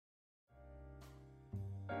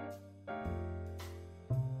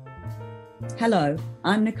Hello,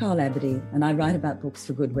 I'm Nicole Aberdeen and I write about books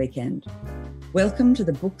for Good Weekend. Welcome to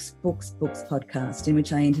the Books podcast, in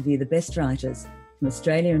which I interview the best writers from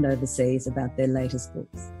Australia and overseas about their latest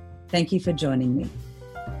books. Thank you for joining me.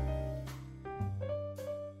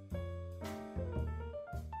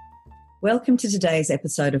 Welcome to today's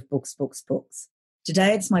episode of Books.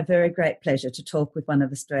 Today it's my very great pleasure to talk with one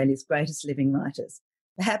of Australia's greatest living writers,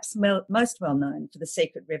 perhaps most well known for The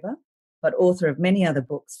Secret River, but author of many other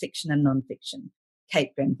books, fiction and non-fiction,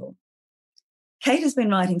 Kate Grenville. Kate has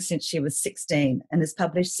been writing since she was 16 and has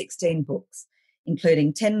published 16 books,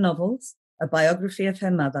 including 10 novels, a biography of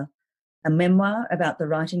her mother, a memoir about the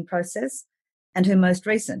writing process, and her most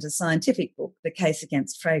recent, a scientific book, The Case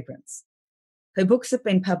Against Fragrance. Her books have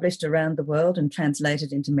been published around the world and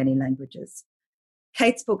translated into many languages.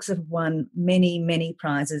 Kate's books have won many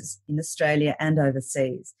prizes in Australia and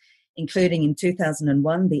overseas, including in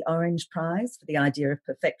 2001 the Orange Prize for the Idea of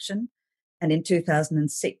Perfection, and in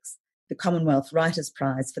 2006 the Commonwealth Writers'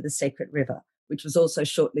 Prize for The Secret River, which was also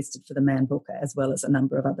shortlisted for the Man Booker, as well as a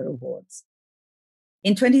number of other awards.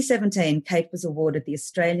 In 2017, Kate was awarded the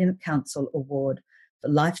Australian Council Award for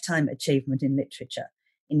Lifetime Achievement in Literature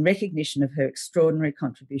in recognition of her extraordinary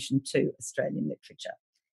contribution to Australian literature.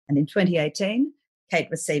 And in 2018, Kate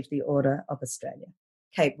received the Order of Australia.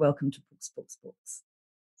 Kate, welcome to Books.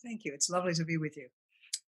 Thank you. It's lovely to be with you.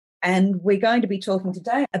 And we're going to be talking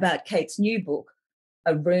today about Kate's new book,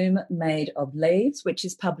 A Room Made of Leaves, which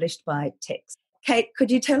is published by Text. Kate, could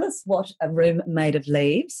you tell us what A Room Made of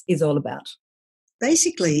Leaves is all about?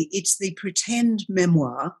 Basically, it's the pretend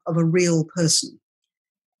memoir of a real person.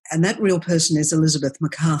 And that real person is Elizabeth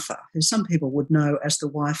MacArthur, who some people would know as the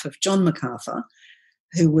wife of John MacArthur,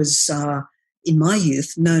 who was, in my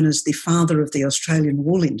youth, known as the father of the Australian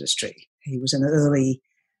wool industry. He was an early,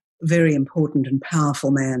 very important and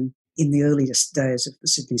powerful man in the earliest days of the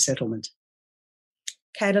Sydney settlement.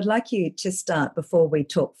 Kate, I'd like you to start, before we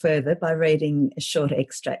talk further, by reading a short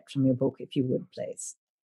extract from your book, if you would, please.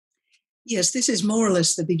 Yes, this is more or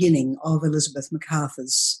less the beginning of Elizabeth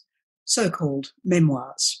MacArthur's so-called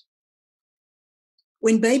memoirs.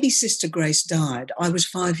 When baby sister Grace died, I was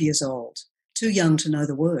 5 years old, too young to know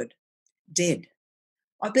the word. Dead.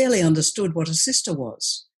 I barely understood what a sister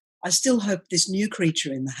was. I still hoped this new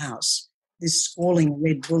creature in the house, this squalling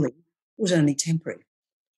red bully, was only temporary.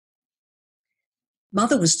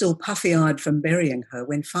 Mother was still puffy-eyed from burying her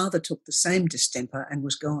when father took the same distemper and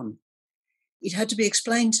was gone. It had to be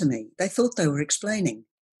explained to me. They thought they were explaining.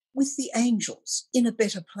 With the angels, in a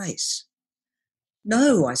better place.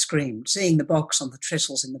 No, I screamed, seeing the box on the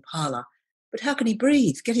trestles in the parlour. But how can he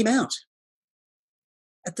breathe? Get him out.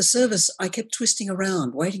 At the service, I kept twisting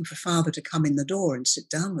around, waiting for father to come in the door and sit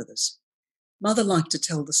down with us. Mother liked to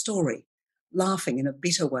tell the story, laughing in a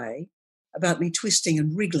bitter way, about me twisting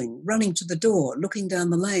and wriggling, running to the door, looking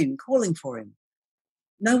down the lane, calling for him.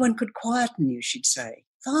 No one could quieten you, she'd say.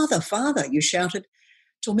 Father, father, you shouted,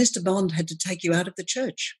 till Mr. Bond had to take you out of the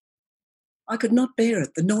church. I could not bear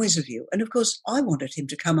it, the noise of you, and of course I wanted him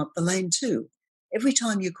to come up the lane too. Every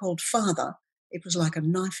time you called father, it was like a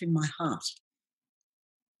knife in my heart.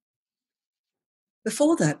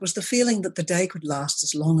 Before that was the feeling that the day could last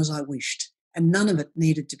as long as I wished, and none of it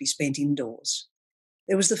needed to be spent indoors.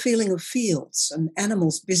 There was the feeling of fields and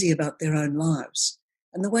animals busy about their own lives,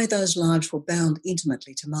 and the way those lives were bound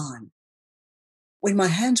intimately to mine. When my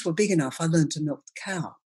hands were big enough, I learned to milk the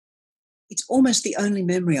cow. It's almost the only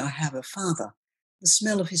memory I have of father, the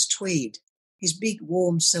smell of his tweed, his big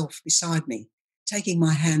warm self beside me, taking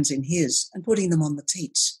my hands in his and putting them on the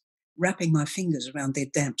teats, wrapping my fingers around their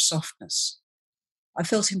damp softness. I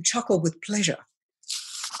felt him chuckle with pleasure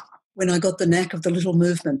when I got the knack of the little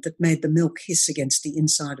movement that made the milk hiss against the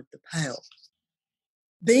inside of the pail.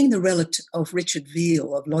 Being the relict of Richard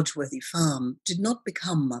Veal of Lodgeworthy Farm did not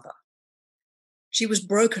become mother. She was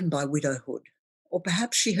broken by widowhood, or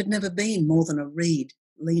perhaps she had never been more than a reed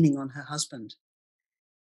leaning on her husband.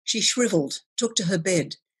 She shrivelled, took to her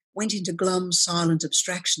bed, went into glum, silent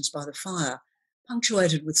abstractions by the fire,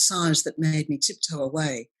 punctuated with sighs that made me tiptoe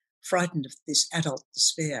away, frightened of this adult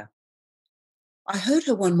despair. I heard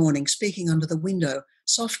her one morning speaking under the window,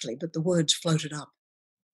 softly, but the words floated up.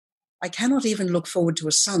 I cannot even look forward to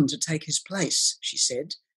a son to take his place, she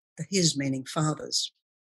said, the his meaning father's.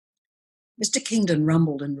 Mr. Kingdon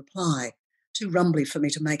rumbled in reply, too rumbly for me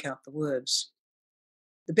to make out the words.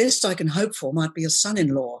 The best I can hope for might be a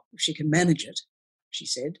son-in-law, if she can manage it, she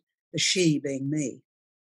said, the she being me.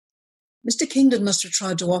 Mr. Kingdon must have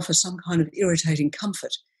tried to offer some kind of irritating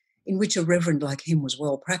comfort, in which a reverend like him was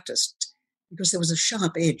well practised, because there was a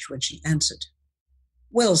sharp edge when she answered.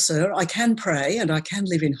 Well, sir, I can pray and I can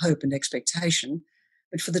live in hope and expectation,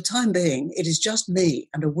 but for the time being, it is just me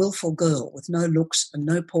and a willful girl with no looks and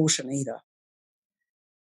no portion either.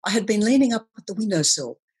 I had been leaning up at the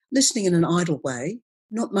windowsill, listening in an idle way,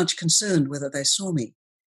 not much concerned whether they saw me.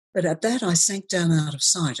 But at that I sank down out of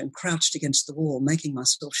sight and crouched against the wall, making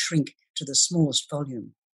myself shrink to the smallest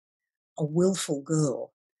volume. A willful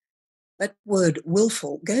girl. That word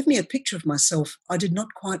willful gave me a picture of myself I did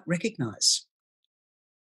not quite recognise.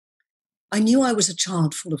 I knew I was a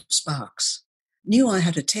child full of sparks, knew I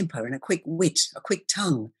had a temper and a quick wit, a quick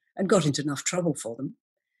tongue, and got into enough trouble for them.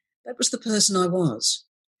 That was the person I was.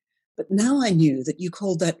 But now I knew that you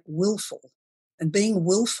called that willful, and being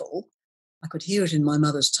willful, I could hear it in my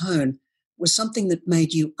mother's tone, was something that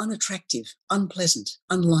made you unattractive, unpleasant,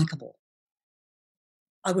 unlikable.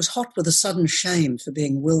 I was hot with a sudden shame for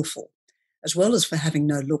being willful, as well as for having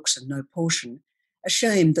no looks and no portion,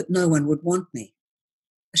 ashamed that no one would want me.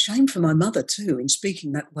 Ashamed for my mother, too, in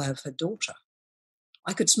speaking that way of her daughter.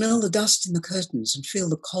 I could smell the dust in the curtains and feel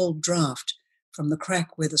the cold draught from the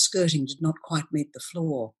crack where the skirting did not quite meet the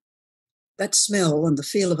floor. That smell and the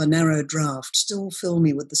feel of a narrow draught still fill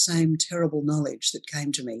me with the same terrible knowledge that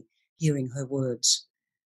came to me hearing her words.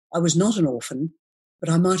 I was not an orphan, but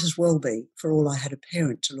I might as well be, for all I had a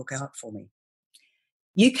parent to look out for me.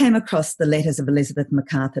 You came across the letters of Elizabeth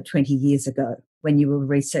MacArthur 20 years ago when you were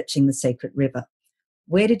researching the Secret River.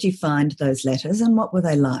 Where did you find those letters and what were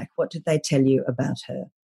they like? What did they tell you about her?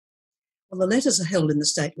 Well, the letters are held in the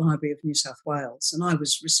State Library of New South Wales, and I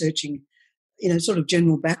was researching in a sort of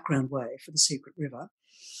general background way for the Secret River.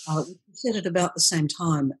 We said at about the same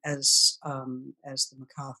time as the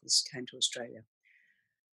MacArthurs came to Australia.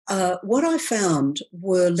 What I found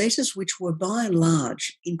were letters which were by and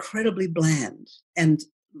large incredibly bland and,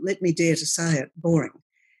 let me dare to say it, boring.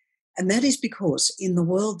 And that is because in the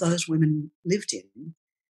world those women lived in,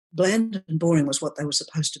 bland and boring was what they were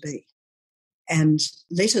supposed to be. And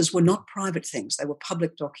letters were not private things. They were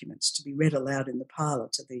public documents to be read aloud in the parlour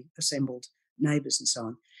to the assembled neighbours and so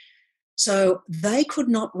on. So they could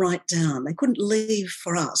not write down, they couldn't leave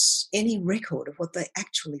for us any record of what they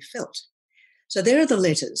actually felt. So there are the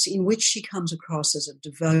letters in which she comes across as a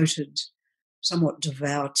devoted, somewhat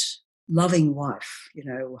devout, loving wife,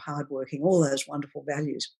 hardworking, all those wonderful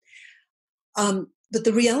values. But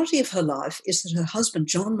the reality of her life is that her husband,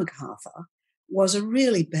 John MacArthur, was a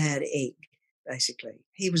really bad egg, basically.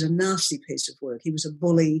 He was a nasty piece of work. He was a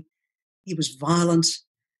bully. He was violent.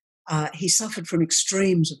 He suffered from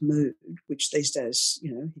extremes of mood, which these days,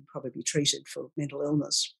 he'd probably be treated for mental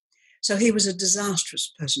illness. So he was a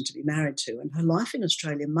disastrous person to be married to, and her life in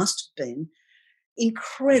Australia must have been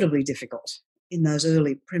incredibly difficult in those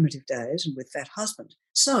early primitive days and with that husband.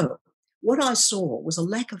 So what I saw was a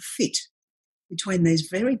lack of fit between these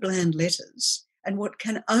very bland letters and what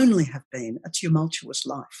can only have been a tumultuous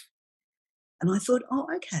life. And I thought,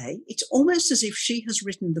 okay, it's almost as if she has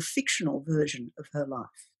written the fictional version of her life.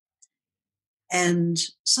 And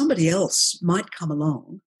somebody else might come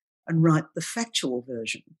along and write the factual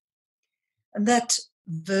version. And that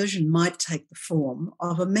version might take the form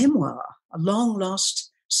of a memoir, a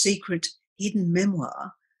long-lost, secret, hidden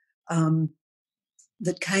memoir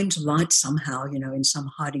that came to light somehow, in some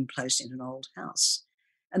hiding place in an old house.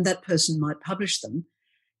 And that person might publish them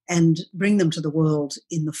and bring them to the world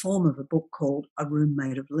in the form of a book called A Room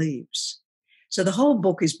Made of Leaves. So the whole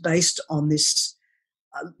book is based on this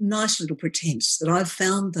nice little pretense that I've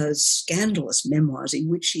found those scandalous memoirs in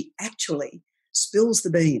which she actually spills the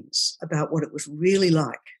beans about what it was really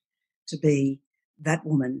like to be that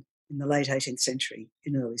woman in the late 18th century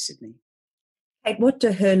in early Sydney. Kate, what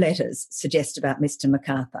do her letters suggest about Mr.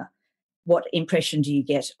 MacArthur? What impression do you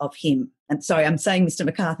get of him? And sorry, I'm saying Mr.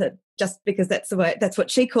 MacArthur just because that's what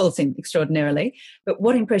she calls him extraordinarily. But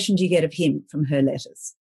what impression do you get of him from her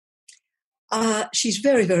letters? She's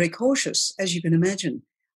very, very cautious, as you can imagine.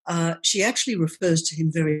 She actually refers to him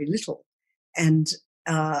very little. And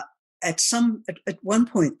at one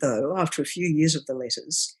point, though, after a few years of the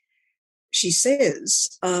letters, she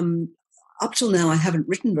says, up till now I haven't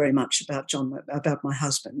written very much about my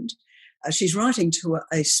husband. She's writing to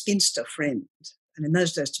a spinster friend. And in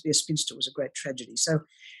those days, to be a spinster was a great tragedy. So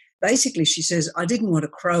basically she says, I didn't want to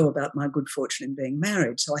crow about my good fortune in being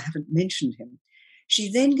married, so I haven't mentioned him.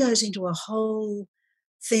 She then goes into a whole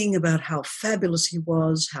thing about how fabulous he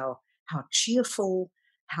was, how cheerful,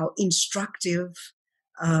 how instructive,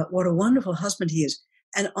 what a wonderful husband he is.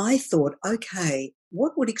 And I thought, okay,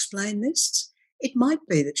 what would explain this? It might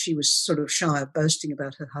be that she was sort of shy of boasting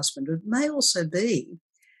about her husband. It may also be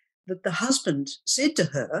that the husband said to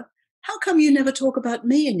her, how come you never talk about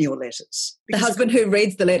me in your letters? Because the husband who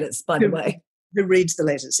reads the letters, by the way. Who reads the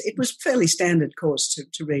letters. It was fairly standard course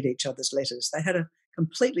to read each other's letters. They had a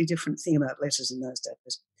completely different thing about letters in those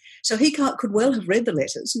days. So he could well have read the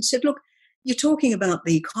letters and said, look, you're talking about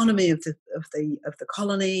the economy of the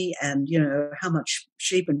colony and, how much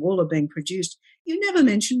sheep and wool are being produced. You never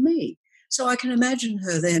mention me. So I can imagine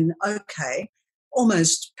her then,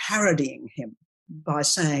 almost parodying him by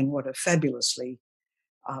saying what a fabulously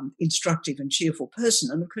instructive and cheerful person.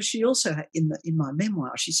 And because she also, in my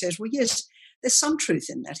memoir, she says, well, yes, there's some truth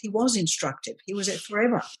in that. He was instructive. He was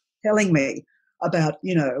forever telling me about,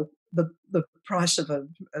 the price of a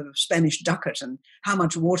Spanish ducat and how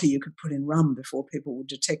much water you could put in rum before people would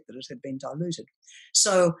detect that it had been diluted.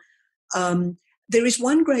 So there is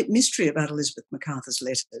one great mystery about Elizabeth MacArthur's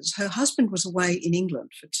letters. Her husband was away in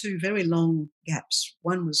England for 2 very long gaps.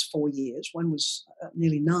 One was 4 years, one was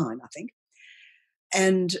nearly 9, I think.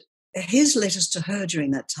 And his letters to her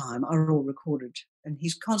during that time are all recorded, and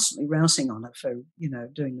he's constantly rousing on her for,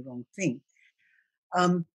 doing the wrong thing.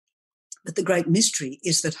 But the great mystery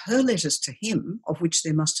is that her letters to him, of which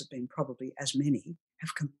there must have been probably as many,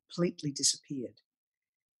 have completely disappeared.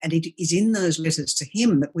 And it is in those letters to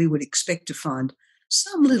him that we would expect to find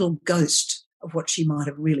some little ghost of what she might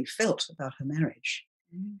have really felt about her marriage.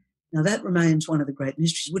 Mm. Now, that remains one of the great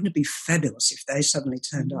mysteries. Wouldn't it be fabulous if they suddenly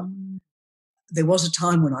turned up? There was a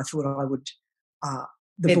time when I thought I would...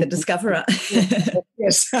 be the discoverer.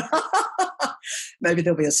 Yes. Maybe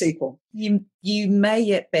there'll be a sequel. You may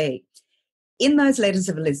yet be. In those letters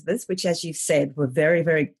of Elizabeth, which, as you've said, were very,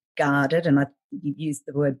 very guarded, and you've used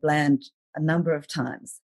the word bland a number of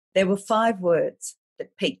times, there were 5 words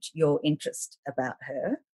that piqued your interest about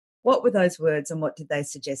her. What were those words and what did they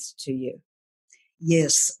suggest to you?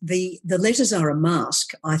 Yes, the letters are a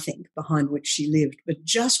mask, I think, behind which she lived, but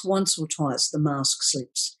just once or twice the mask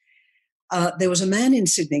slips. There was a man in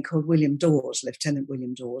Sydney called William Dawes, Lieutenant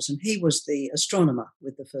William Dawes, and he was the astronomer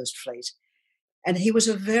with the First Fleet. And he was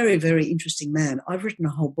a very, very interesting man. I've written a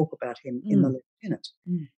whole book about him in The Lieutenant.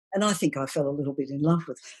 Mm. And I think I fell a little bit in love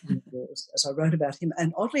with him as I wrote about him.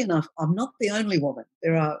 And oddly enough, I'm not the only woman.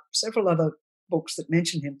 There are several other books that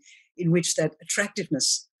mention him in which that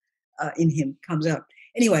attractiveness in him comes out.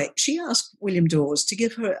 Anyway, she asked William Dawes to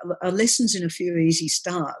give her lessons in a few easy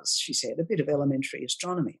stars, she said, a bit of elementary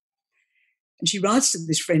astronomy. And she writes to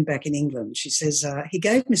this friend back in England. She says, he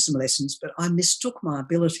gave me some lessons, but I mistook my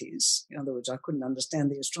abilities. In other words, I couldn't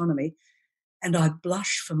understand the astronomy, and I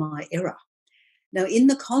blush for my error. Now, in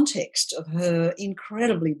the context of her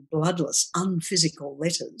incredibly bloodless, unphysical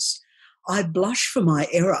letters, I blush for my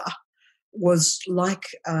error was like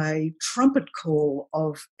a trumpet call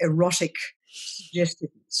of erotic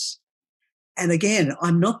suggestiveness. And again,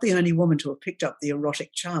 I'm not the only woman to have picked up the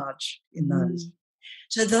erotic charge in those.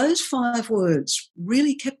 So those 5 words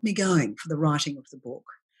really kept me going for the writing of the book.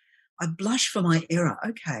 I blush for my error.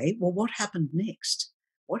 Okay, well, what happened next?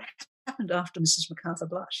 What happened after Mrs. MacArthur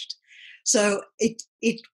blushed? So it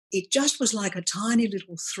just was like a tiny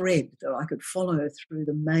little thread that I could follow through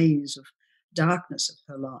the maze of darkness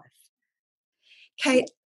of her life.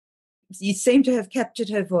 Kate, you seem to have captured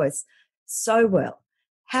her voice so well.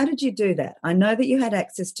 How did you do that? I know that you had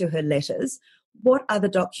access to her letters. What other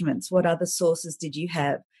documents, what other sources did you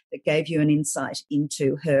have that gave you an insight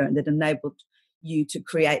into her and that enabled you to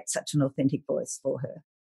create such an authentic voice for her?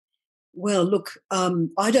 Well, look,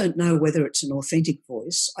 I don't know whether it's an authentic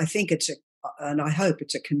voice. I think and I hope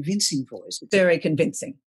it's a convincing voice. Very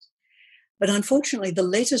convincing. But unfortunately, the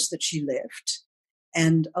letters that she left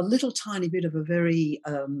and a little tiny bit of a very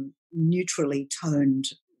neutrally toned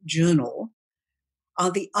journal are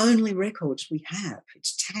the only records we have.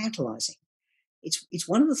 It's tantalising. It's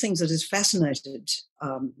one of the things that has fascinated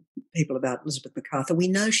people about Elizabeth MacArthur. We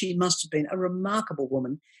know she must have been a remarkable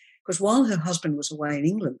woman because while her husband was away in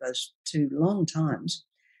England those 2 long times,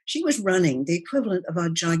 she was running the equivalent of a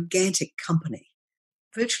gigantic company,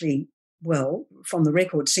 virtually, well, from the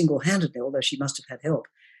record single-handedly, although she must have had help.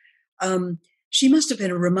 She must have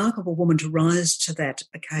been a remarkable woman to rise to that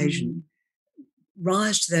occasion,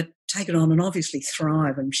 rise to that, take it on and obviously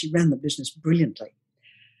thrive, and she ran the business brilliantly.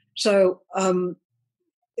 So,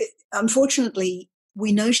 unfortunately,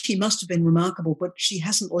 we know she must have been remarkable, but she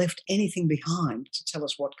hasn't left anything behind to tell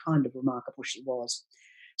us what kind of remarkable she was.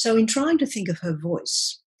 So in trying to think of her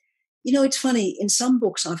voice, it's funny, in some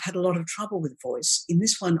books I've had a lot of trouble with voice. In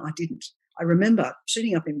this one, I didn't. I remember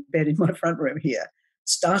sitting up in bed in my front room here,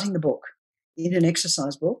 starting the book in an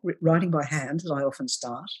exercise book, writing by hand, as I often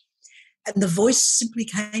start, and the voice simply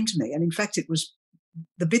came to me. And in fact, it was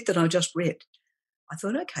the bit that I just read. I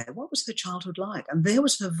thought, okay, what was her childhood like? And there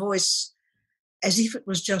was her voice as if it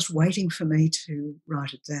was just waiting for me to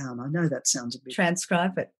write it down. I know that sounds a bit...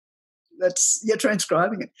 Transcribe it. You're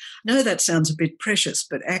transcribing it. No, that sounds a bit precious,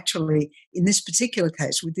 but actually in this particular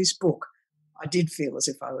case with this book, I did feel as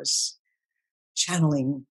if I was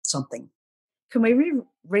channeling something. Can we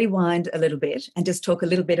rewind a little bit and just talk a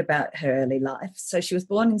little bit about her early life? So she was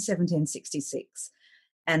born in 1766,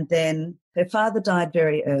 and then her father died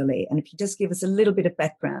very early. And if you just give us a little bit of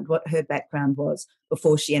background, what her background was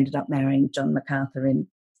before she ended up marrying John MacArthur in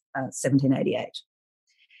 1788.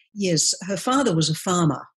 Yes, her father was a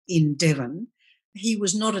farmer in Devon. He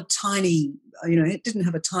was not a tiny, he didn't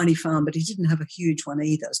have a tiny farm, but he didn't have a huge one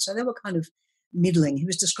either. So they were kind of middling. He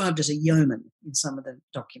was described as a yeoman in some of the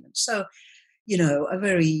documents. So, a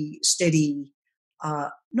very steady,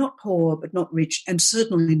 not poor, but not rich, and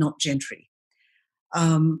certainly not gentry.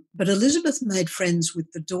 But Elizabeth made friends with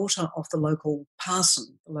the daughter of the local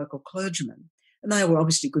parson, the local clergyman, and they were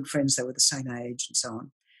obviously good friends. They were the same age and so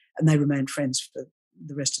on, and they remained friends for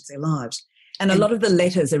the rest of their lives. And a lot of the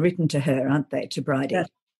letters are written to her, aren't they, to Bridie?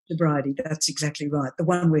 To Bridie, that's exactly right. The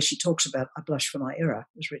one where she talks about "I blush for my error"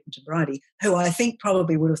 was written to Bridie, who I think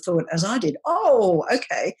probably would have thought, as I did, oh,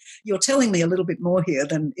 okay, you're telling me a little bit more here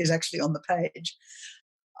than is actually on the page.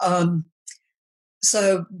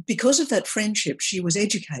 So because of that friendship, she was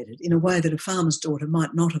educated in a way that a farmer's daughter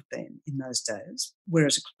might not have been in those days,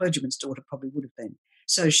 whereas a clergyman's daughter probably would have been.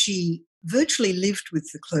 So she virtually lived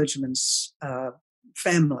with the clergyman's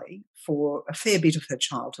family for a fair bit of her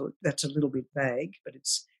childhood. That's a little bit vague, but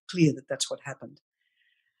it's clear that that's what happened.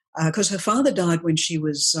 Because her father died when she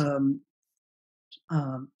was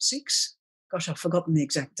 6. Gosh, I've forgotten the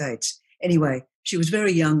exact dates. Anyway, she was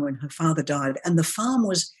very young when her father died, and the farm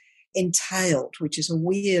was entailed, which is a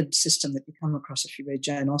weird system that you come across if you read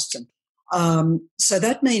Jane Austen. So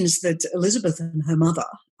that means that Elizabeth and her mother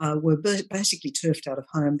were basically turfed out of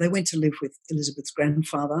home. They went to live with Elizabeth's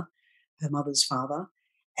grandfather, her mother's father,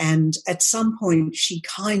 and at some point she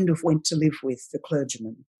kind of went to live with the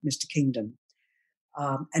clergyman, Mr. Kingdon,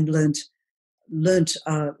 and learnt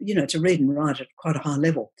to read and write at quite a high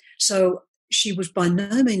level. So she was by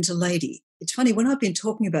no means a lady. It's funny, when I've been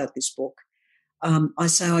talking about this book, I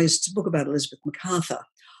say, it's a book about Elizabeth MacArthur.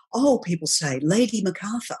 Oh, people say, Lady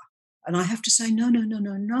MacArthur. And I have to say,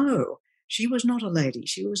 no. She was not a lady.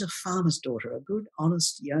 She was a farmer's daughter, a good,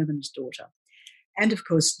 honest yeoman's daughter. And, of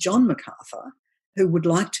course, John MacArthur, who would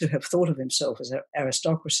like to have thought of himself as an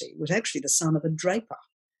aristocracy, was actually the son of a draper,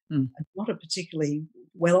 and not a particularly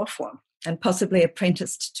well-off one. And possibly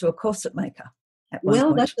apprenticed to a corset maker at one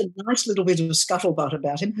point. That's a nice little bit of scuttlebutt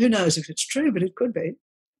about him. Who knows if it's true, but it could be.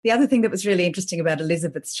 The other thing that was really interesting about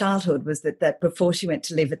Elizabeth's childhood was that before she went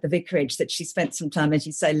to live at the vicarage, that she spent some time, as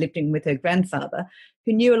you say, living with her grandfather,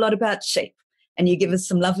 who knew a lot about sheep. And you give us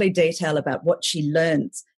some lovely detail about what she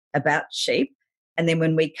learns about sheep. And then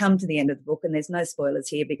when we come to the end of the book, and there's no spoilers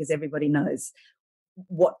here because everybody knows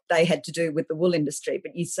what they had to do with the wool industry,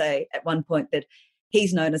 but you say at one point that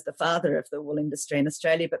he's known as the father of the wool industry in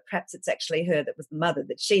Australia, but perhaps it's actually her that was the mother,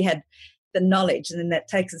 that she had the knowledge. And then that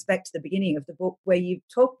takes us back to the beginning of the book where you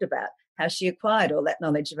talked about how she acquired all that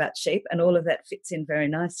knowledge about sheep, and all of that fits in very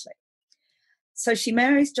nicely. So she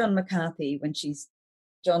marries John MacArthur when she's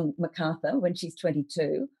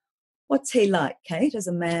 22. What's he like, Kate, as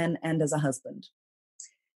a man and as a husband?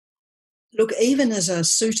 Look, even as a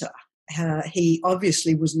suitor, he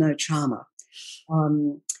obviously was no charmer.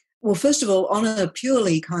 Well, first of all, on a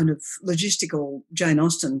purely kind of logistical Jane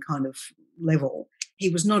Austen kind of level, he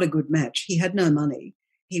was not a good match. He had no money.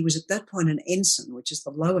 He was at that point an ensign, which is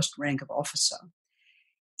the lowest rank of officer,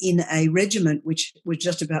 in a regiment which was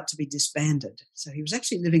just about to be disbanded. So he was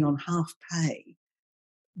actually living on half pay,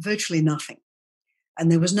 virtually nothing. And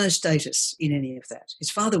there was no status in any of that. His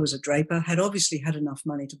father was a draper, had obviously had enough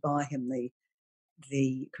money to buy him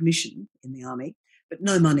the commission in the army, but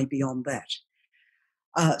no money beyond that.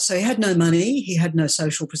 So he had no money. He had no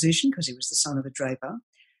social position because he was the son of a draper.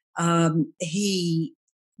 He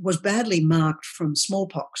was badly marked from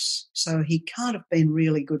smallpox, so he can't have been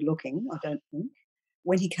really good looking, I don't think.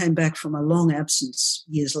 When he came back from a long absence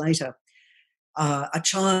years later, a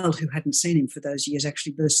child who hadn't seen him for those years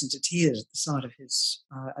actually burst into tears at the sight of his,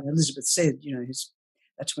 and Elizabeth said,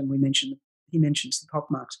 that's when he mentions the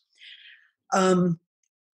pockmarks. And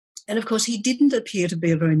of course, he didn't appear to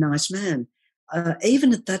be a very nice man.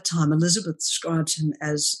 Even at that time, Elizabeth describes him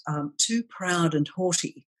as too proud and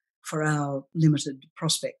haughty for our limited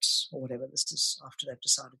prospects, or whatever. This is after they've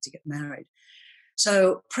decided to get married.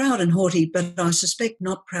 So proud and haughty, but I suspect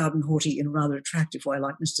not proud and haughty in a rather attractive way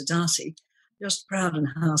like Mr. Darcy, just proud and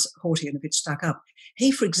haughty and a bit stuck up.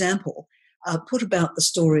 He, for example, put about the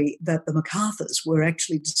story that the MacArthurs were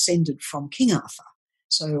actually descended from King Arthur.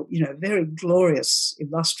 So, very glorious,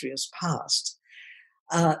 illustrious past.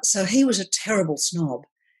 So he was a terrible snob.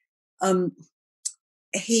 Um,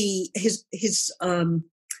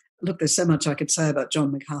 look, there's so much I could say about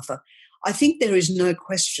John MacArthur. I think there is no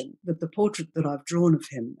question that the portrait that I've drawn of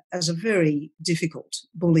him as a very difficult,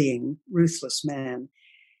 bullying, ruthless man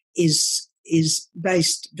is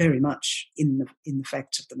based very much in the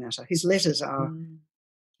facts of the matter. His letters are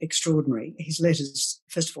extraordinary. His letters,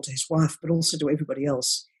 first of all, to his wife, but also to everybody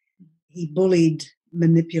else. He bullied,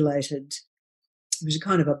 manipulated. He was a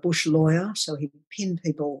kind of a bush lawyer, so he'd pin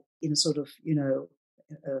people in a sort of,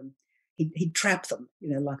 he'd trap them,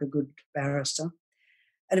 like a good barrister.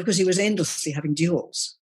 And of course, he was endlessly having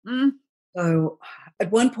duels. Mm. So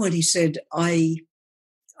at one point he said,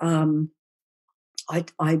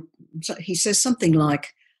 he says something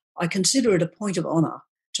like, I consider it a point of honour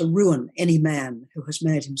to ruin any man who has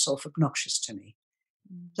made himself obnoxious to me.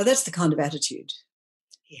 So that's the kind of attitude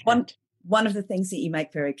he had. One of the things that you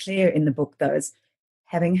make very clear in the book, though, is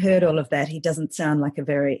having heard all of that, he doesn't sound like a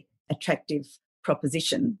very attractive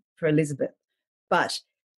proposition for Elizabeth. But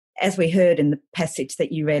as we heard in the passage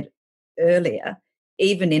that you read earlier,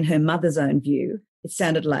 even in her mother's own view, it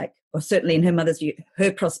sounded like, or certainly in her mother's view,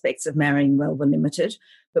 her prospects of marrying well were limited.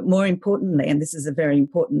 But more importantly, and this is a very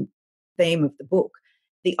important theme of the book,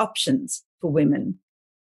 the options for women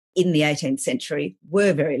in the 18th century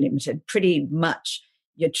were very limited. Pretty much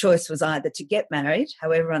your choice was either to get married,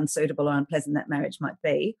 however unsuitable or unpleasant that marriage might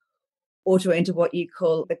be, or to enter what you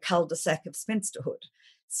call the cul-de-sac of spinsterhood.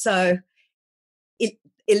 So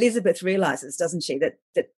Elizabeth realises, doesn't she, that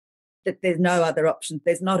there's no other option.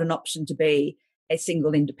 There's not an option to be a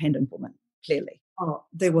single independent woman, clearly. Oh,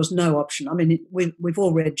 there was no option. I mean, we've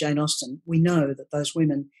all read Jane Austen. We know that those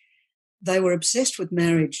women, they were obsessed with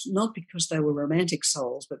marriage not because they were romantic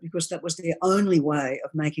souls, but because that was their only way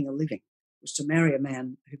of making a living, was to marry a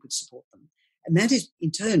man who could support them. And that is,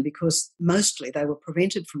 in turn, because mostly they were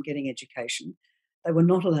prevented from getting education. They were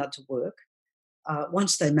not allowed to work.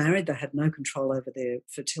 Once they married, they had no control over their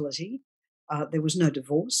fertility. There was no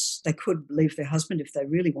divorce. They could leave their husband if they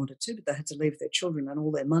really wanted to, but they had to leave their children and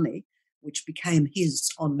all their money, which became his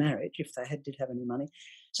on marriage if they did have any money.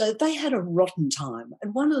 So they had a rotten time.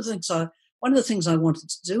 And one of the things I wanted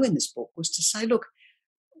to do in this book was to say, look,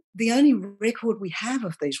 the only record we have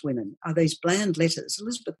of these women are these bland letters.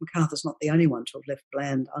 Elizabeth MacArthur's not the only one to have left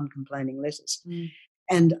bland, uncomplaining letters. Mm.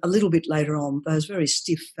 And a little bit later on, those very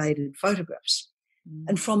stiff, faded photographs. Mm.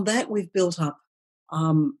 And from that, we've built up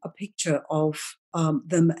a picture of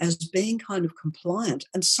them as being kind of compliant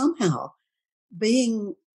and somehow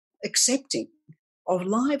being accepting of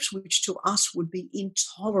lives which to us would be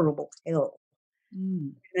intolerable hell.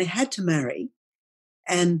 Mm. They had to marry,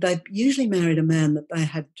 and they usually married a man that they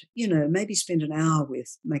had, maybe spent an hour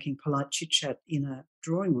with making polite chit-chat in a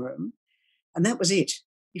drawing room, and that was it.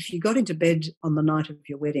 If you got into bed on the night of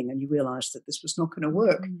your wedding and you realised that this was not going to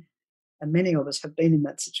work, and many of us have been in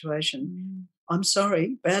that situation, I'm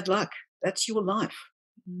sorry, bad luck. That's your life.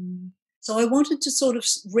 Mm. So I wanted to sort of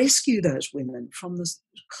rescue those women from this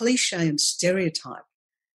cliche and stereotype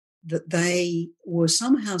that they were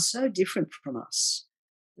somehow so different from us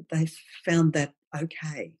that they found that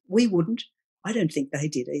okay. We wouldn't. I don't think they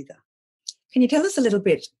did either. Can you tell us a little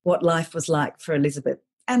bit what life was like for Elizabeth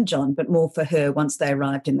and John, but more for her once they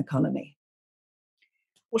arrived in the colony?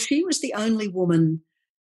 Well, she was the only woman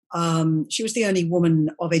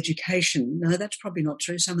of education. No, that's probably not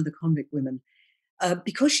true. Some of the convict women,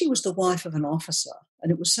 because she was the wife of an officer,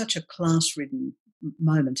 and it was such a class-ridden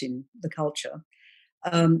moment in the culture,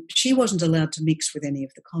 she wasn't allowed to mix with any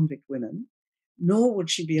of the convict women, nor would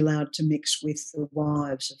she be allowed to mix with the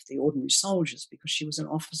wives of the ordinary soldiers because she was an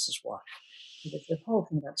officer's wife. There's the whole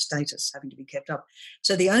thing about status having to be kept up.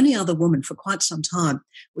 So the only other woman for quite some time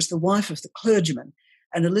was the wife of the clergyman.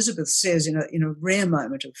 And Elizabeth says in a rare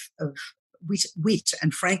moment of wit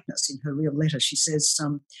and frankness in her real letter, she says,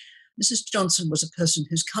 Mrs. Johnson was a person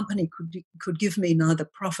whose company could give me neither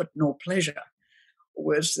profit nor pleasure, or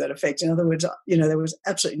words to that effect. In other words, there was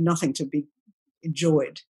absolutely nothing to be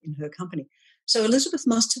enjoyed in her company. So Elizabeth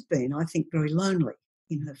must have been, I think, very lonely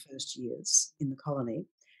in her first years in the colony,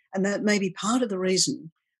 and that may be part of the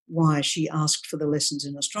reason why she asked for the lessons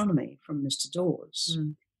in astronomy from Mr. Dawes.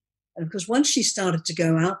 Mm. And of course, once she started to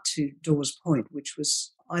go out to Dawes Point, which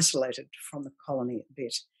was isolated from the colony a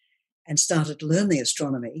bit, and started to learn the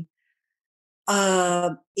astronomy,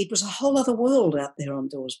 it was a whole other world out there on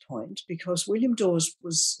Dawes Point, because William Dawes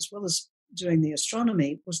was, as well as doing the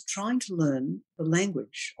astronomy, was trying to learn the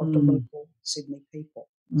language of the local Sydney people.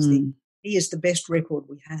 He is the best record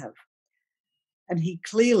we have. And he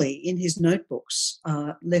clearly, in his notebooks,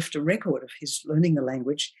 left a record of his learning the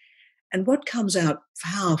language. And what comes out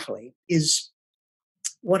powerfully is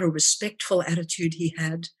what a respectful attitude he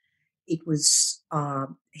had. It was,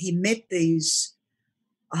 he met these,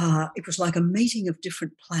 it was like a meeting of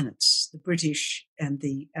different planets, the British and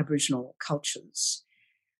the Aboriginal cultures.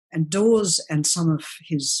 And Dawes and some of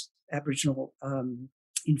his Aboriginal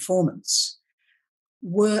informants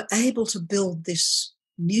were able to build this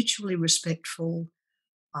mutually respectful,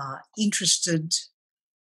 interested,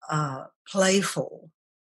 playful,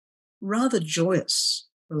 rather joyous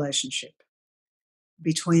relationship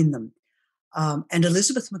between them. And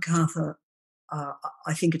Elizabeth MacArthur,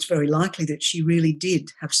 I think it's very likely that she really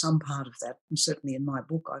did have some part of that, and certainly in my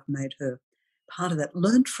book I've made her part of that,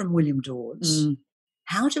 learnt from William Dawes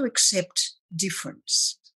how to accept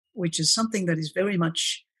difference, which is something that is very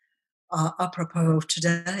much apropos of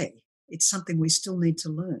today. It's something we still need to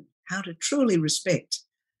learn, how to truly respect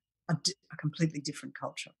a completely different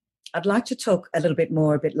culture. I'd like to talk a little bit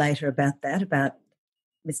more a bit later about that, about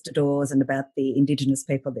Mr. Dawes and about the Indigenous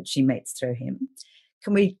people that she meets through him.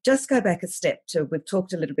 Can we just go back a step to, we've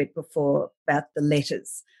talked a little bit before about the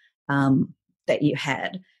letters that you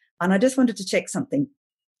had, and I just wanted to check something.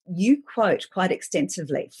 You quote quite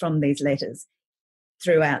extensively from these letters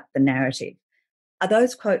throughout the narrative. Are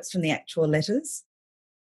those quotes from the actual letters?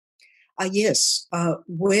 Yes.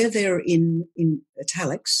 Where they're in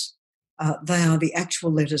italics, they are the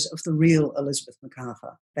actual letters of the real Elizabeth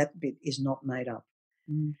MacArthur. That bit is not made up.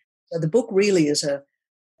 So the book really is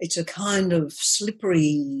it's a kind of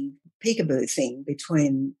slippery peekaboo thing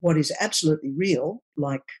between what is absolutely real,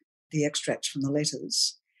 like the extracts from the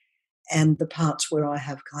letters, and the parts where I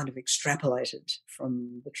have kind of extrapolated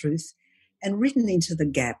from the truth and written into the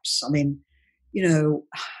gaps. I mean, you know,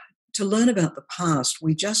 to learn about the past,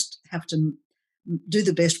 we just have to do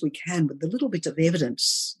the best we can with the little bits of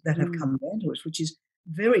evidence that have come down to us, which is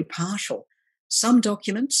very partial. Some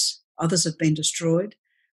documents, others have been destroyed.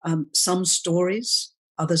 Some stories,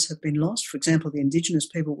 others have been lost. For example, the Indigenous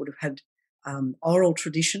people would have had oral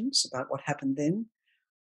traditions about what happened then.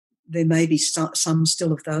 There may be some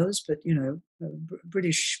still of those, but, you know,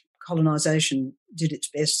 British colonisation did its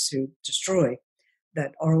best to destroy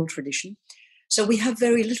that oral tradition. So we have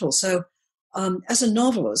very little. So as a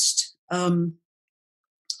novelist, I'm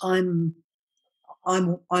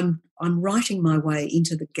writing my way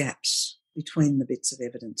into the gaps between the bits of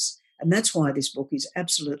evidence. And that's why this book is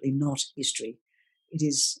absolutely not history. It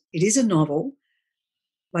is a novel,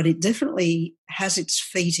 but it definitely has its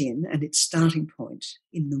feet in and its starting point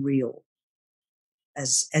in the real,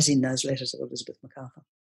 as in those letters of Elizabeth MacArthur.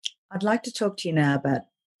 I'd like to talk to you now about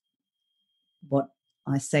what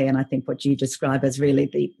I see, and I think what you describe as really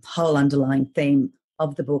the whole underlying theme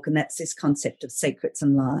of the book, and that's this concept of secrets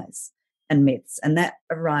and lies and myths, and that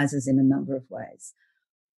arises in a number of ways.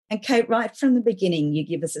 And Kate, right from the beginning, you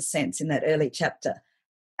give us a sense in that early chapter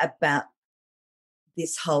about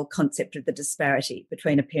this whole concept of the disparity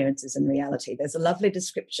between appearances and reality. There's a lovely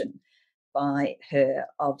description by her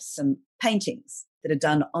of some paintings that are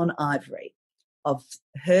done on ivory of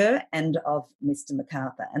her and of Mr.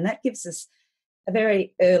 MacArthur, and that gives us a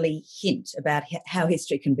very early hint about how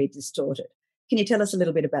history can be distorted. Can you tell us a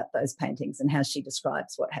little bit about those paintings and how she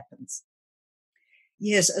describes what happens?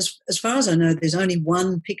 Yes, as far as I know, there's only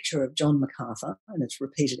one picture of John MacArthur, and it's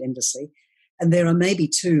repeated endlessly, and there are maybe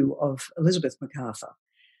two of Elizabeth MacArthur.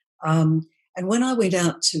 And when I went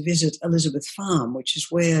out to visit Elizabeth Farm, which is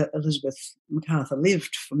where Elizabeth MacArthur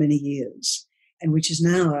lived for many years, and which is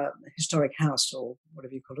now a historic house, or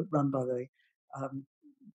whatever you call it, run by the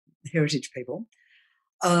heritage people,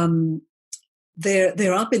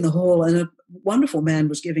 they're up in the hall, and a wonderful man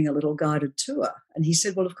was giving a little guided tour, and he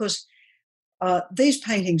said, well, of course, these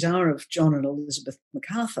paintings are of John and Elizabeth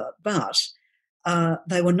MacArthur, but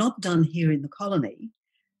they were not done here in the colony.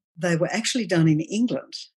 They were actually done in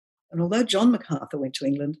England. And although John MacArthur went to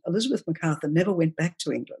England, Elizabeth MacArthur never went back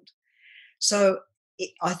to England. So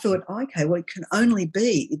I thought, okay, well, it can only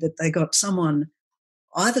be that they got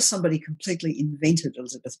either somebody completely invented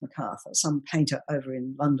Elizabeth MacArthur, some painter over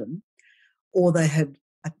in London, or they had,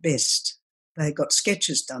 at best, they got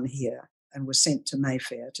sketches done here and were sent to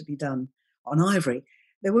Mayfair to be done on ivory.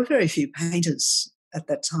 There were very few painters at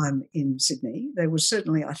that time in Sydney. There was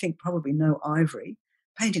certainly, I think, probably no ivory.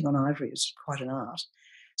 Painting on ivory is quite an art.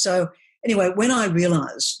 So anyway, when I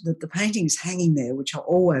realised that the paintings hanging there, which are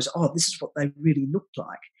always, this is what they really looked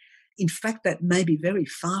like, in fact, that may be very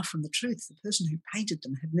far from the truth. The person who painted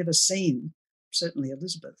them had never seen, certainly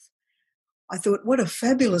Elizabeth. I thought, what a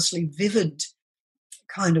fabulously vivid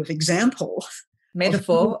kind of example.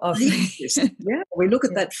 Metaphor of yeah, we look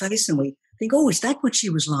at that face and we think, is that what she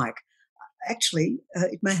was like? Actually,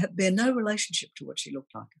 it may bear no relationship to what she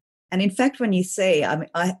looked like. And in fact, when you see, I mean,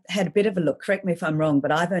 I had a bit of a look, correct me if I'm wrong,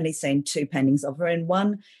 but I've only seen two paintings of her. In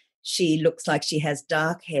one, she looks like she has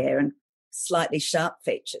dark hair and slightly sharp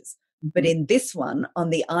features. But in this one, on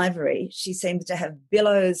the ivory, she seems to have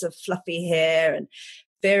billows of fluffy hair and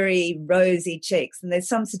very rosy cheeks. And there's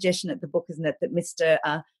some suggestion at the book, isn't it, that Mr.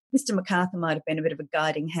 MacArthur might have been a bit of a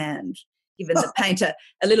guiding hand, given the painter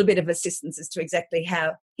a little bit of assistance as to exactly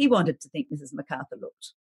how he wanted to think Mrs. MacArthur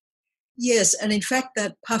looked. Yes, and in fact,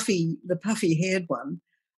 the puffy-haired one,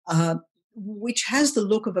 which has the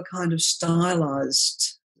look of a kind of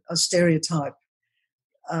stylized, a stereotype,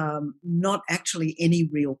 not actually any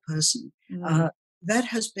real person. That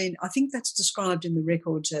has been, I think that's described in the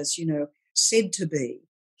records as, said to be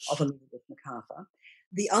of Elizabeth MacArthur.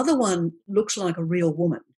 The other one looks like a real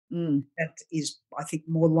woman. That is, I think,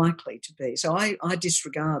 more likely to be. So I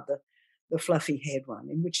disregard the fluffy-haired one,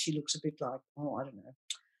 in which she looks a bit like, I don't know.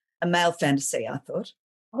 A male fantasy, I thought.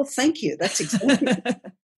 Oh, thank you. That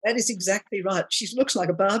is exactly right. She looks like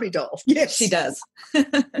a Barbie doll. Yes, she does.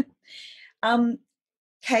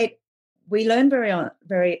 Kate, we learn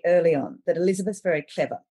very early on that Elizabeth's very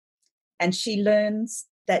clever, and she learns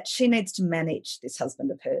that she needs to manage this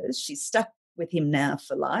husband of hers. She's stuck with him now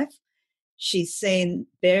for life. She's seen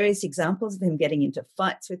various examples of him getting into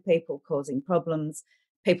fights with people, causing problems,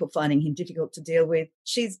 people finding him difficult to deal with.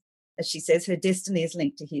 As she says, her destiny is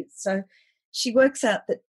linked to his. So she works out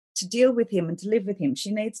that to deal with him and to live with him,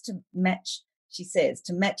 she needs to match, she says,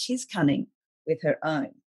 to match his cunning with her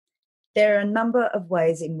own. There are a number of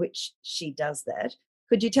ways in which she does that.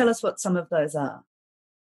 Could you tell us what some of those are?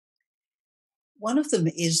 One of them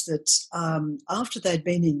is that after they'd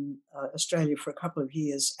been in Australia for a couple of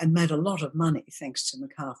years and made a lot of money thanks to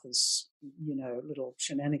MacArthur's, little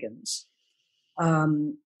shenanigans,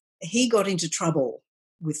 he got into trouble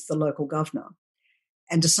with the local governor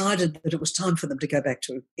and decided that it was time for them to go back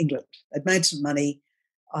to England. They'd made some money.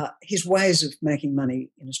 His ways of making money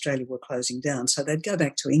in Australia were closing down, so they'd go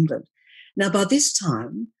back to England. Now, by this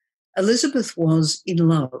time, Elizabeth was in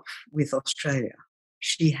love with Australia.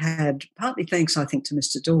 She had, partly thanks, I think, to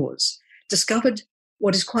Mr. Dawes, discovered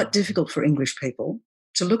what is quite difficult for English people,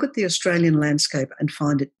 to look at the Australian landscape and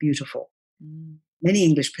find it beautiful. Many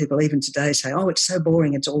English people even today say, it's so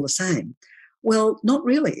boring, it's all the same. Well, not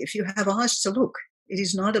really. If you have eyes to look, it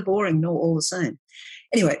is neither boring nor all the same.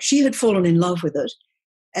 Anyway, she had fallen in love with it,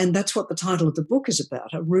 and that's what the title of the book is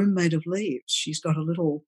about, A Room Made of Leaves. She's got a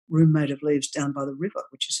little room made of leaves down by the river,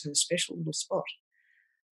 which is her special little spot.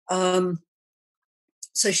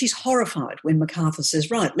 So she's horrified when MacArthur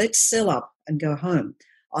says, right, let's sell up and go home.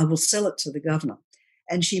 I will sell it to the governor.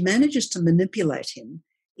 And she manages to manipulate him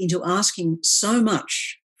into asking so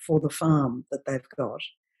much for the farm that they've got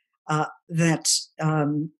that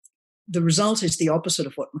the result is the opposite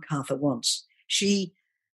of what MacArthur wants. She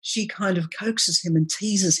kind of coaxes him and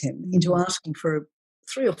teases him into asking for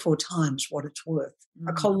 3 or 4 times what it's worth,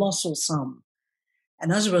 a colossal sum.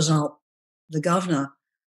 And as a result, the governor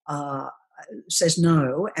says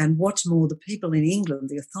no, and what's more, the people in England,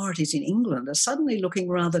 the authorities in England, are suddenly looking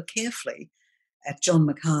rather carefully at John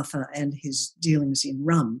MacArthur and his dealings in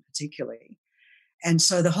rum particularly. And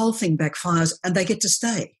so the whole thing backfires and they get to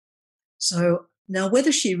stay. So now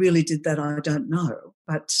whether she really did that, I don't know,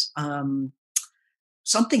 but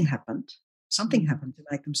something happened. Something happened to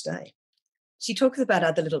make them stay. She talks about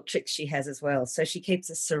other little tricks she has as well. So she keeps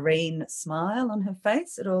a serene smile on her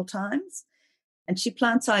face at all times, and she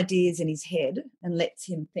plants ideas in his head and lets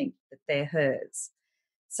him think that they're hers.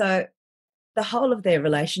 So the whole of their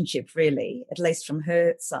relationship really, at least from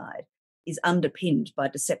her side, is underpinned by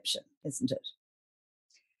deception, isn't it?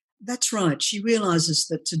 That's right. She realises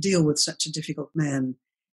that to deal with such a difficult man,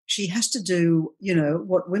 she has to do,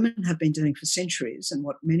 what women have been doing for centuries and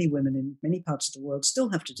what many women in many parts of the world still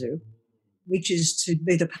have to do, which is to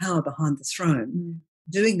be the power behind the throne,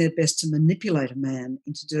 doing their best to manipulate a man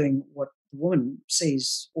into doing what the woman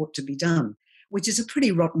sees ought to be done, which is a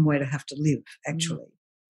pretty rotten way to have to live, actually.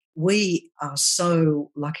 We are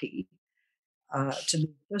so lucky to live,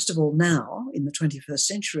 first of all, now in the 21st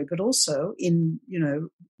century, but also in, a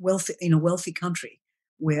wealthy country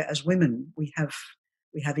where as women we have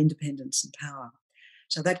independence and power.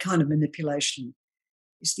 So that kind of manipulation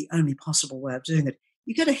is the only possible way of doing it.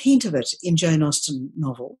 You get a hint of it in Jane Austen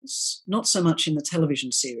novels, not so much in the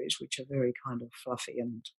television series, which are very kind of fluffy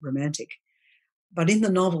and romantic. But in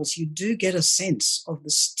the novels, you do get a sense of the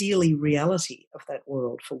steely reality of that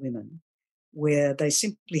world for women, where they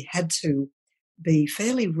simply had to be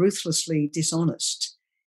fairly ruthlessly dishonest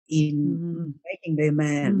in making their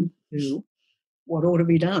man do what ought to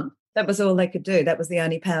be done. That was all they could do. That was the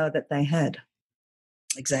only power that they had.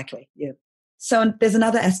 Exactly, yeah. So there's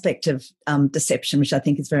another aspect of deception, which I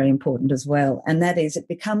think is very important as well, and that is it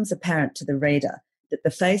becomes apparent to the reader that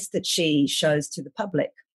the face that she shows to the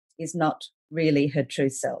public is not really her true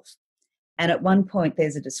self. And at one point,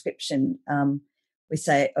 there's a description, you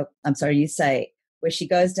say, where she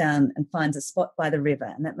goes down and finds a spot by the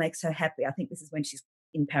river, and that makes her happy. I think this is when she's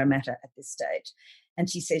in Parramatta at this stage.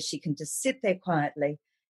 And she says she can just sit there quietly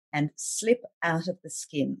and slip out of the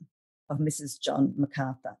skin of Mrs. John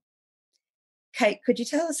MacArthur. Kate, could you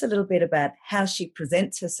tell us a little bit about how she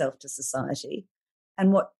presents herself to society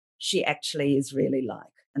and what she actually is really like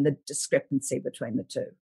and the discrepancy between the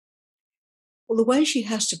two? Well, the way she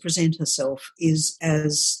has to present herself is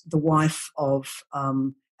as the wife of,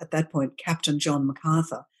 at that point, Captain John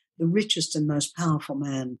MacArthur, the richest and most powerful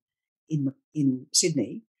man in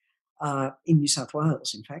Sydney, in New South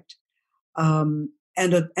Wales, in fact, and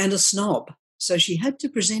a snob. So she had to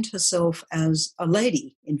present herself as a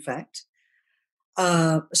lady, in fact,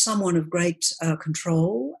 someone of great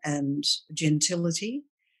control and gentility,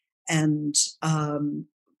 and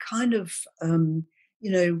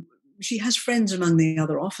she has friends among the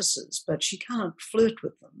other officers, but she can't flirt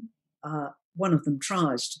with them. One of them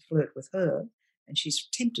tries to flirt with her, and she's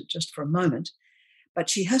tempted just for a moment, but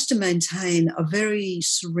she has to maintain a very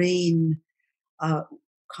serene,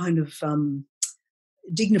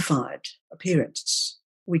 dignified appearance,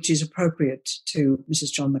 which is appropriate to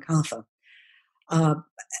Mrs. John MacArthur.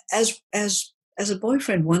 As a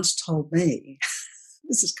boyfriend once told me,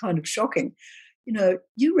 this is kind of shocking,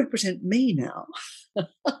 you represent me now.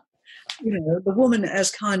 The woman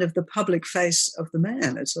as kind of the public face of the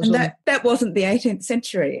man. And that wasn't the 18th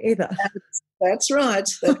century either. That's right.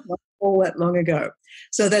 That's not all that long ago.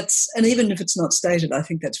 So and even if it's not stated, I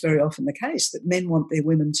think that's very often the case, that men want their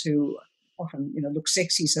women to often, look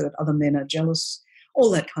sexy so that other men are jealous,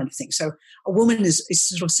 all that kind of thing. So a woman is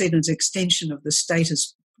sort of seen as an extension of the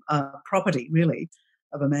status property, really,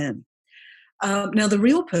 of a man. Now, the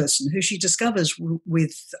real person who she discovers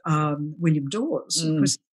with William Dawes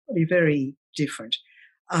was really very different.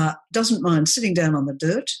 Doesn't mind sitting down on the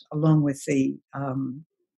dirt along with the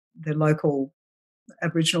local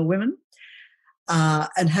Aboriginal women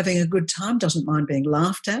and having a good time, doesn't mind being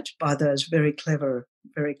laughed at by those very clever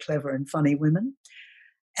and funny women.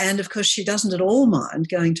 And, of course, she doesn't at all mind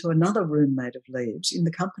going to another room made of leaves in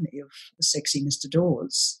the company of the sexy Mr.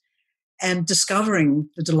 Dawes and discovering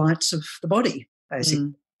the delights of the body,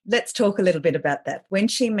 basically. Let's talk a little bit about that. When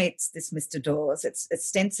she meets this Mr. Dawes, it's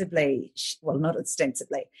not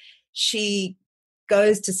ostensibly, she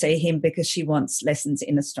goes to see him because she wants lessons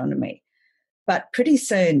in astronomy. But pretty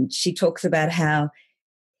soon she talks about how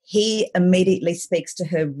he immediately speaks to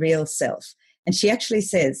her real self. And she actually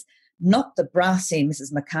says, not the brassy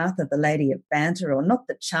Mrs. MacArthur, the lady of banter, or not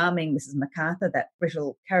the charming Mrs. MacArthur, that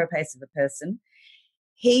brittle carapace of a person.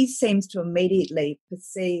 He seems to immediately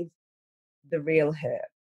perceive the real her.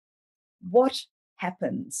 What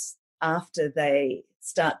happens after they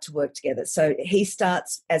start to work together? So he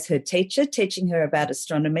starts as her teacher, teaching her about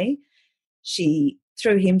astronomy.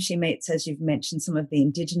 Through him, she meets, as you've mentioned, some of the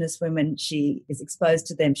Indigenous women. She is exposed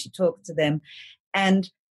to them. She talks to them. And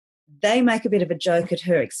they make a bit of a joke at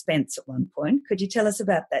her expense at one point. Could you tell us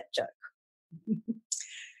about that joke?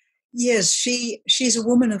 Yes, she's a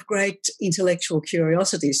woman of great intellectual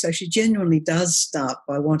curiosity, so she genuinely does start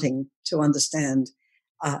by wanting to understand,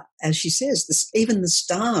 as she says, even the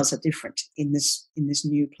stars are different in this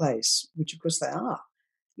new place, which of course they are.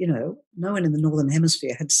 No one in the Northern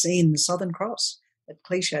Hemisphere had seen the Southern Cross, that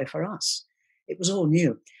cliche for us. It was all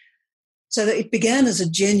new. So that it began as a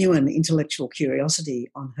genuine intellectual curiosity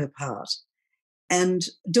on her part. And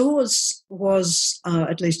Dawes was,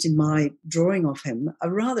 at least in my drawing of him, a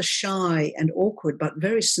rather shy and awkward but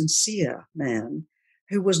very sincere man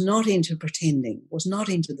who was not into pretending, was not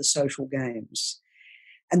into the social games.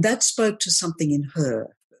 And that spoke to something in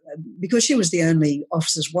her. Because she was the only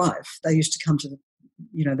officer's wife, they used to come to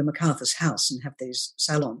the MacArthur's house and have these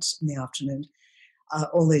salons in the afternoon,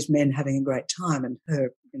 all these men having a great time and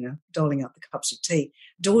her, doling out the cups of tea.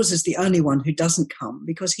 Dawes is the only one who doesn't come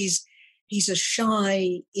because he's a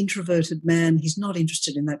shy, introverted man. He's not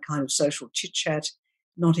interested in that kind of social chit-chat,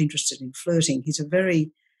 not interested in flirting. He's a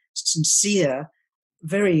very sincere,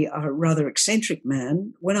 very rather eccentric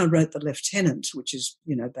man. When I wrote The Lieutenant, which is,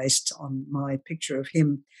 based on my picture of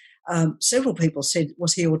him, several people said,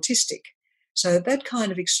 was he autistic? So that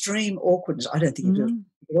kind of extreme awkwardness, I don't think he did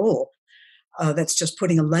at all. That's just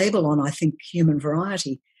putting a label on, I think, human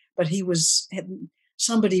variety. But he was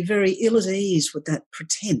somebody very ill at ease with that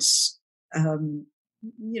pretense. Couldn't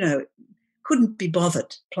be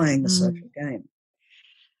bothered playing the social game.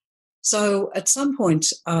 So at some point,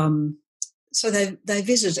 so they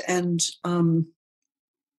visit, and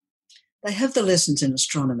they have the lessons in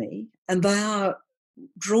astronomy, and they are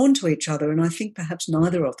drawn to each other, and I think perhaps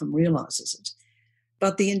neither of them realises it.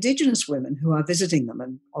 But the Indigenous women who are visiting them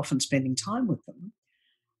and often spending time with them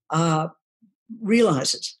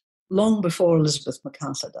realise it long before Elizabeth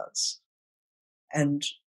MacArthur does. And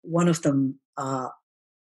one of them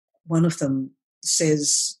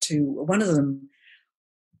says to one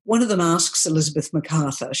of them asks Elizabeth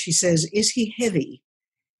MacArthur, she says, "Is he heavy?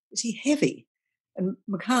 Is he heavy?" And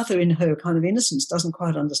MacArthur, in her kind of innocence, doesn't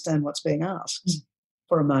quite understand what's being asked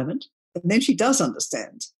for a moment. And then she does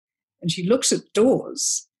understand. And she looks at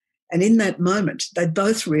Dawes, and in that moment, they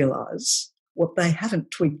both realise what they haven't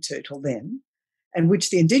twigged to till then, and which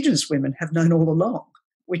the Indigenous women have known all along,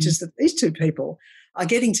 which is that these two people are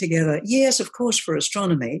getting together, yes, of course, for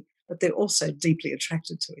astronomy, but they're also deeply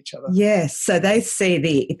attracted to each other. Yes, so they see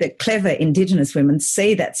the clever Indigenous women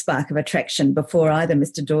see that spark of attraction before either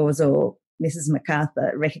Mr. Dawes or Mrs.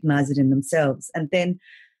 MacArthur recognise it in themselves. And then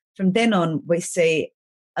from then on, we see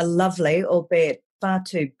a lovely, albeit far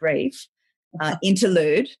too brief,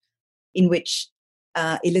 interlude in which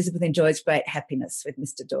Elizabeth enjoys great happiness with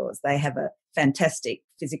Mr. Dawes. They have a fantastic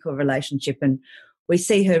physical relationship, and we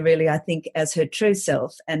see her really, I think, as her true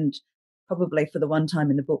self, and probably for the one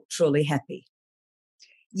time in the book, truly happy.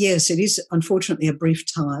 Yes, it is unfortunately a brief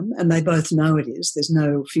time, and they both know it is. There's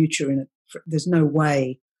no future in it. There's no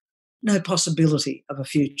way, no possibility of a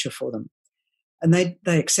future for them. And they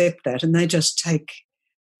accept that, and they just take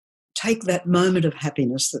that moment of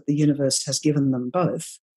happiness that the universe has given them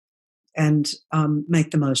both and make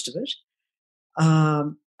the most of it,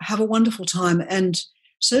 have a wonderful time. And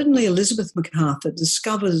certainly Elizabeth MacArthur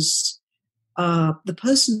discovers the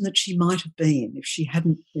person that she might have been if she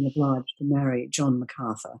hadn't been obliged to marry John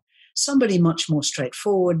MacArthur, somebody much more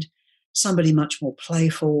straightforward, somebody much more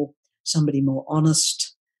playful, somebody more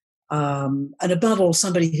honest, and above all,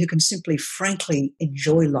 somebody who can simply, frankly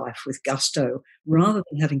enjoy life with gusto rather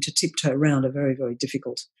than having to tiptoe around a very, very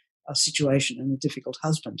difficult situation and a difficult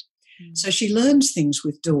husband. So she learns things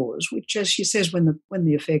with Dawes, which, as she says, when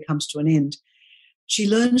the affair comes to an end, she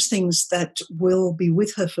learns things that will be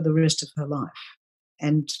with her for the rest of her life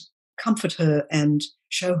and comfort her and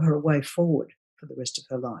show her a way forward for the rest of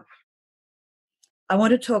her life. I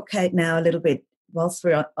want to talk, Kate, now a little bit, whilst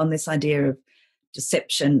we're on this idea of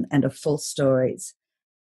deception and of false stories,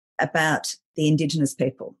 about the Indigenous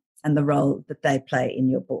people and the role that they play in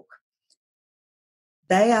your book.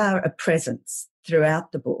 They are a presence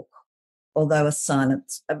throughout the book, although a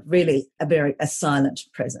silent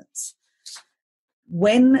presence.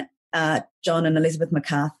 When John and Elizabeth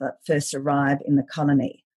MacArthur first arrive in the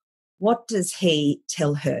colony, what does he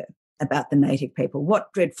tell her about the native people?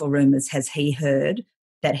 What dreadful rumours has he heard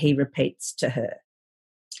that he repeats to her?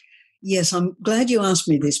 Yes, I'm glad you asked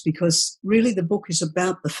me this, because really the book is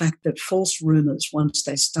about the fact that false rumours, once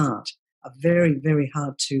they start, are very, very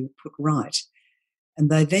hard to put right. And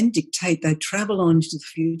they then they travel on into the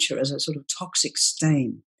future as a sort of toxic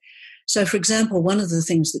stain. So, for example, one of the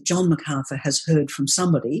things that John MacArthur has heard from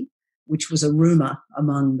somebody, which was a rumour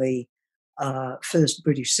among the first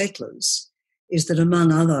British settlers, is that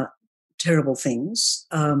among other terrible things,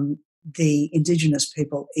 the Indigenous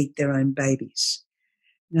people eat their own babies.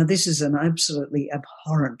 Now, this is an absolutely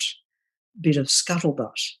abhorrent bit of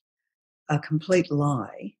scuttlebutt, a complete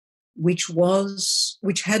lie, which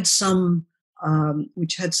had some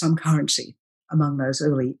currency among those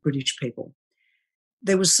early British people.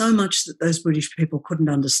 There was so much that those British people couldn't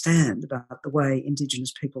understand about the way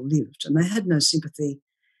Indigenous people lived, and they had no sympathy.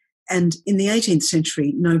 And in the 18th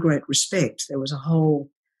century, no great respect. There was a whole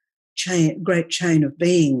great chain of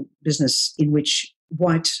being business in which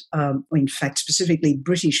white, in fact, specifically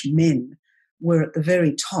British men, were at the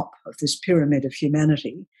very top of this pyramid of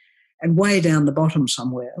humanity, and way down the bottom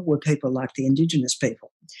somewhere were people like the Indigenous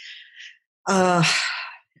people.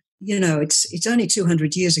 It's only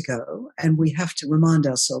 200 years ago, and we have to remind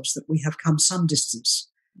ourselves that we have come some distance.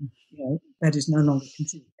 That is no longer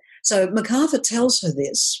considered. So MacArthur tells her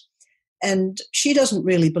this, and she doesn't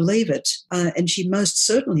really believe it, and she most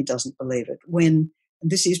certainly doesn't believe it when, and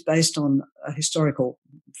this is based on a historical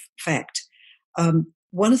fact,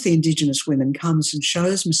 one of the Indigenous women comes and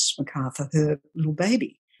shows Mrs. MacArthur her little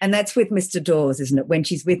baby. And that's with Mr. Dawes, isn't it? When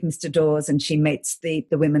she's with Mr. Dawes and she meets the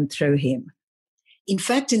women through him. In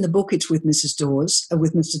fact, in the book, it's with Mrs. Dawes,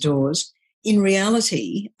 with Mr. Dawes. In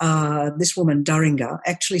reality, this woman, Durringer,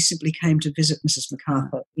 actually simply came to visit Mrs.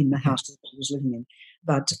 MacArthur in the house that she was living in.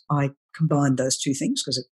 But I combined those two things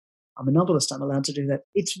because I'm a novelist, I'm allowed to do that.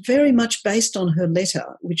 It's very much based on her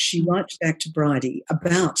letter, which she writes back to Bridie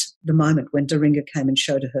about the moment when Durringer came and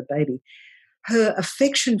showed her her baby. her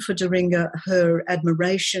affection for Doringa, her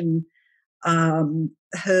admiration,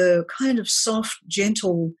 her kind of soft,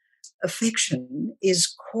 gentle affection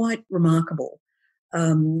is quite remarkable.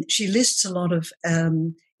 She lists a lot of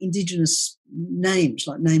Indigenous names,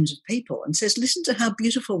 like names of people, and says, listen to how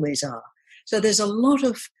beautiful these are. So there's a lot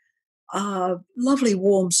of lovely,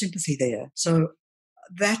 warm sympathy there. So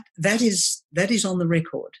that is on the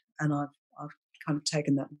record, and I've kind of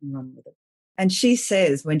taken that and run with it. And she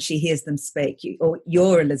says, when she hears them speak, or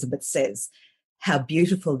your Elizabeth says, how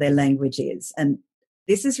beautiful their language is. And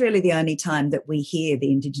this is really the only time that we hear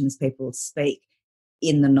the Indigenous people speak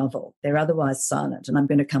in the novel. They're otherwise silent, and I'm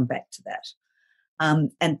going to come back to that.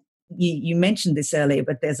 And you mentioned this earlier,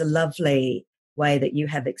 but there's a lovely way that you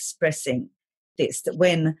have expressing this, that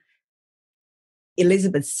when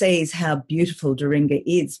Elizabeth sees how beautiful Doringa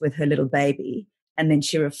is with her little baby, and then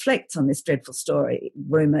she reflects on this dreadful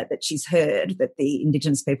rumour that she's heard that the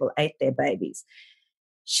Indigenous people ate their babies,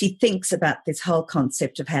 she thinks about this whole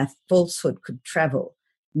concept of how falsehood could travel.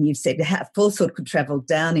 And you've said how falsehood could travel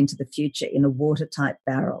down into the future in a watertight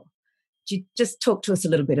barrel. Could you just talk to us a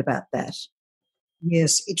little bit about that?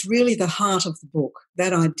 Yes, it's really the heart of the book,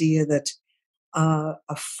 that idea that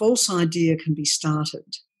a false idea can be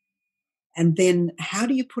started, and then how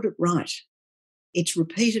do you put it right? It's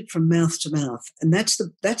repeated from mouth to mouth, and that's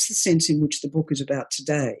the sense in which the book is about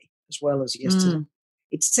today as well as yesterday.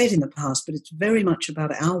 It's set in the past, but it's very much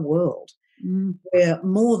about our world, where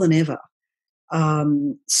more than ever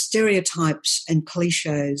stereotypes and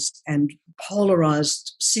cliches and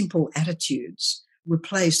polarized simple attitudes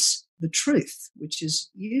replace the truth, which is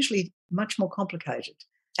usually much more complicated.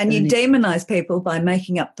 And you demonize people by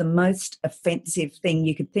making up the most offensive thing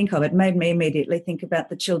you could think of. It made me immediately think about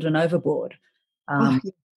the children overboard.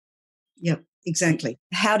 Yeah, exactly.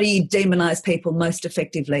 How do you demonize people most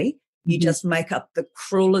effectively? You just make up the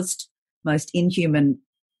cruelest, most inhuman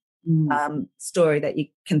story that you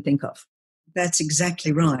can think of. That's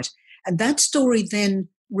exactly right. And that story then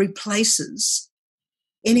replaces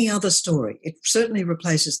any other story. It certainly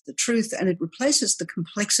replaces the truth, and it replaces the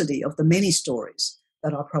complexity of the many stories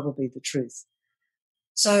that are probably the truth.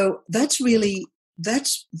 So that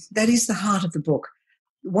is the heart of the book.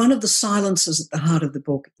 One of the silences at the heart of the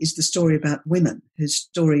book is the story about women whose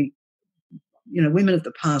story, women of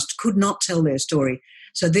the past could not tell their story.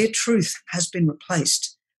 So their truth has been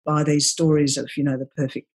replaced by these stories of, the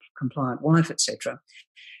perfect compliant wife, etc.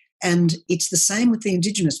 And it's the same with the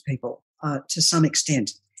Indigenous people to some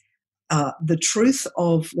extent. The truth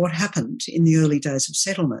of what happened in the early days of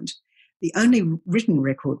settlement, the only written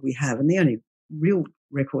record we have, and the only real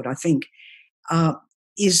record, I think,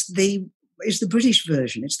 is the British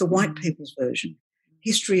version. It's the white people's version.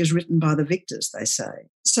 History is written by the victors, they say.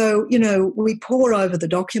 So, we pore over the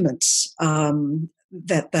documents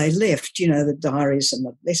that they left, the diaries and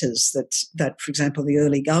the letters that, for example, the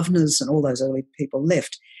early governors and all those early people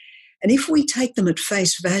left. And if we take them at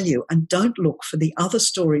face value and don't look for the other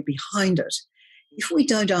story behind it, if we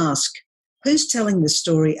don't ask who's telling this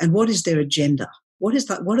story and what is their agenda, what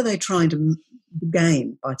are they trying to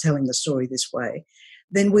gain by telling the story this way,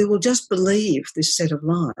 then we will just believe this set of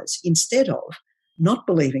lies instead of not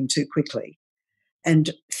believing too quickly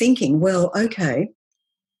and thinking, well, okay,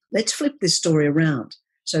 let's flip this story around.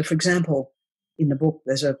 So, for example, in the book,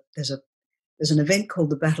 there's an event called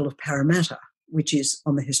the Battle of Parramatta, which is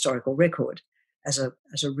on the historical record as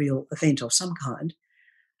a real event of some kind.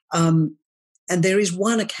 And there is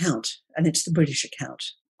one account, and it's the British account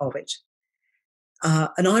of it.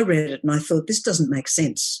 And I read it and I thought, this doesn't make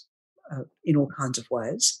sense in all kinds of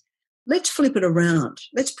ways. Let's flip it around.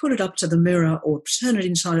 Let's put it up to the mirror or turn it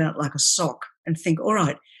inside out like a sock and think, all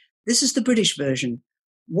right, this is the British version.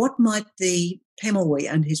 What might the Pemulwuy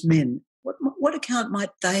and his men, what account might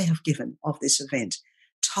they have given of this event?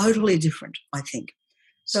 Totally different, I think.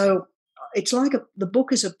 So it's like the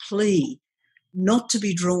book is a plea not to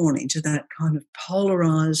be drawn into that kind of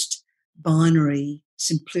polarised binary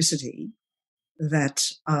simplicity that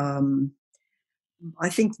I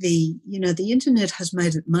think the internet has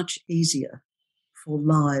made it much easier for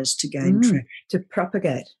lies to gain traction. To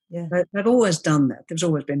propagate, yeah. They've always done that. There's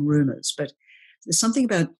always been rumours, but there's something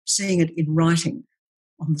about seeing it in writing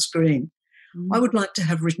on the screen. I would like to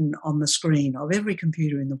have written on the screen of every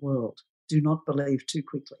computer in the world, do not believe too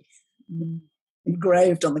quickly,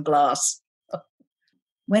 engraved on the glass.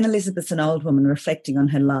 When Elizabeth's an old woman reflecting on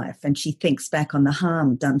her life and she thinks back on the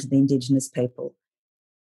harm done to the Indigenous people,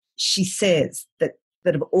 she says that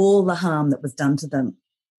of all the harm that was done to them,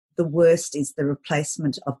 the worst is the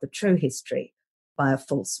replacement of the true history by a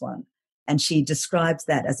false one. And she describes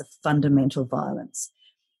that as a fundamental violence.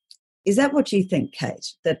 Is that what you think,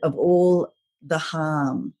 Kate, that of all the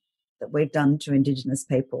harm that we've done to Indigenous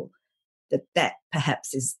people, that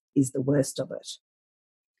perhaps is the worst of it?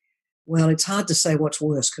 Well, it's hard to say what's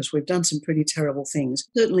worse because we've done some pretty terrible things.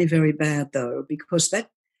 Certainly very bad, though, because that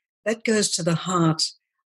goes to the heart.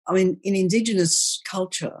 I mean, in Indigenous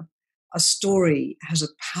culture, a story has a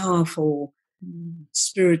powerful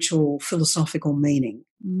spiritual, philosophical meaning.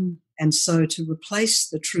 And so to replace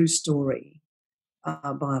the true story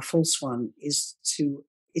by a false one it's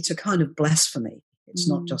a kind of blasphemy. It's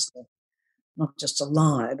not just a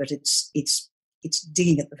lie, but it's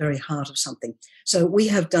digging at the very heart of something. So we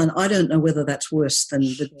have done, I don't know whether that's worse than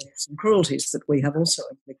the deaths and cruelties that we have also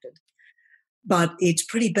inflicted, but it's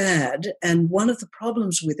pretty bad. And one of the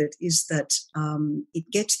problems with it is that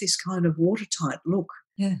it gets this kind of watertight look.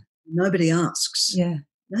 Yeah. Nobody asks. Yeah.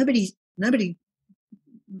 Nobody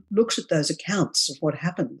looks at those accounts of what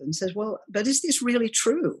happened and says, well, but is this really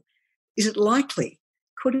true? Is it likely?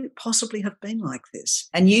 Could it possibly have been like this?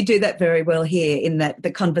 And you do that very well here in that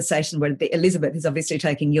the conversation where Elizabeth is obviously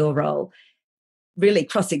taking your role, really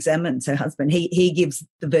cross-examines her husband. He gives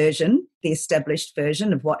the version, the established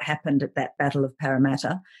version of what happened at that Battle of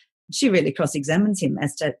Parramatta. She really cross-examines him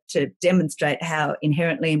as to demonstrate how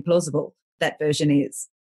inherently implausible that version is.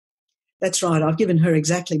 That's right. I've given her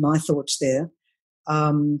exactly my thoughts there.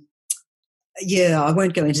 I won't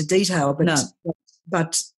go into detail,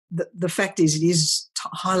 but the fact is it is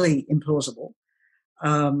highly implausible.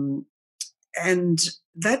 And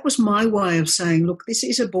that was my way of saying, look, this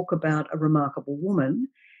is a book about a remarkable woman,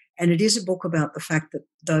 and it is a book about the fact that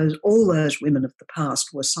all those women of the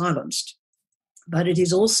past were silenced. But it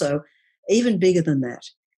is also even bigger than that.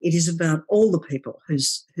 It is about all the people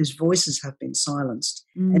whose voices have been silenced.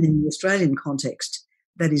 And in the Australian context,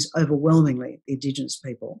 that is overwhelmingly the Indigenous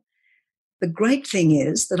people. The great thing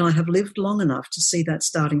is that I have lived long enough to see that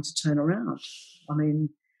starting to turn around. I mean,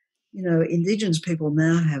 you know, Indigenous people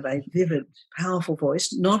now have a vivid, powerful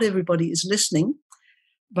voice. Not everybody is listening,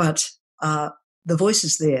 but the voice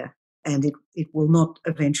is there, and it will not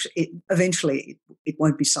eventually it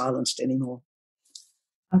won't be silenced anymore.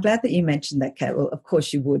 I'm glad that you mentioned that, Kate. Well, of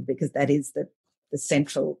course you would, because that is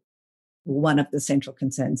one of the central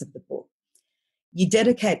concerns of the book. You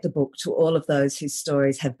dedicate the book to all of those whose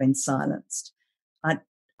stories have been silenced.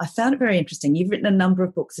 I found it very interesting. You've written a number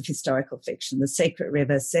of books of historical fiction, The Secret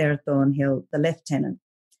River, Sarah Thornhill, The Lieutenant.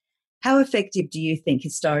 How effective do you think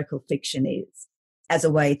historical fiction is as a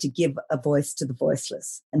way to give a voice to the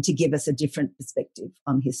voiceless and to give us a different perspective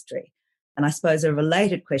on history? And I suppose a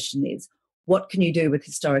related question is, what can you do with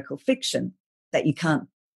historical fiction that you can't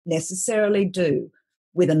necessarily do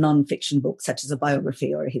with a non-fiction book such as a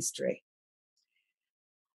biography or a history?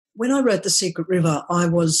 When I wrote The Secret River, I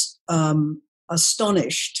was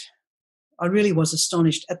astonished. I really was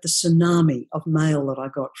astonished at the tsunami of mail that I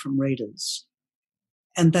got from readers.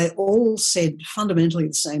 And they all said fundamentally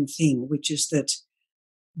the same thing, which is that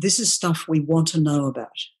this is stuff we want to know about.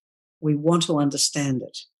 We want to understand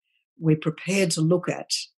it. We're prepared to look at.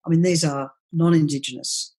 I mean, these are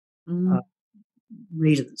non-Indigenous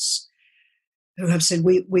readers who have said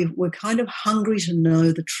we're kind of hungry to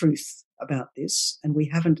know the truth about this, and we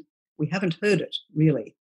haven't heard it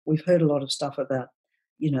really. We've heard a lot of stuff about,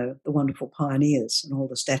 you know, the wonderful pioneers and all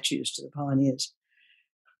the statues to the pioneers.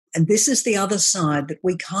 And this is the other side that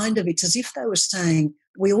it's as if they were saying,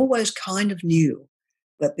 we always kind of knew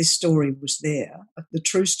that this story was there, the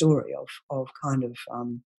true story of kind of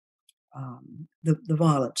the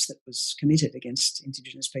violence that was committed against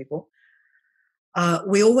Indigenous people.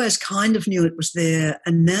 We always kind of knew it was there,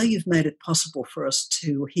 and now you've made it possible for us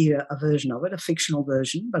to hear a version of it, a fictional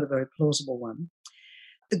version, but a very plausible one.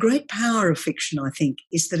 The great power of fiction, I think,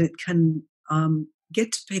 is that it can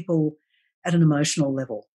get to people at an emotional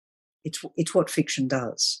level. It's what fiction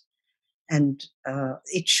does. And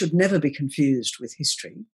it should never be confused with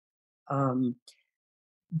history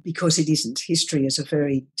because it isn't. History is a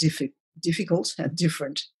very difficult and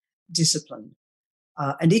different discipline.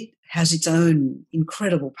 And it has its own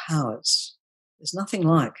incredible powers. There's nothing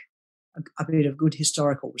like a bit of good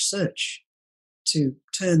historical research to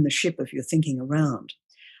turn the ship of your thinking around.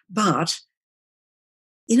 But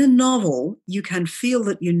in a novel, you can feel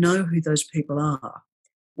that you know who those people are.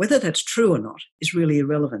 Whether that's true or not is really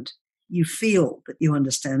irrelevant. You feel that you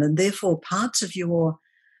understand, and therefore parts of your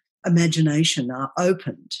imagination are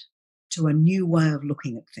opened to a new way of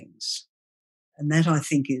looking at things. And that, I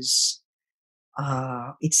think, is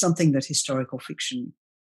it's something that historical fiction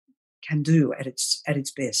can do at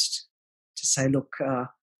its best. To say, look,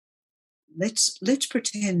 let's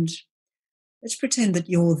pretend that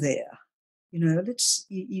you're there. You know,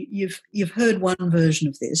 you've heard one version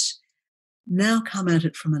of this. Now come at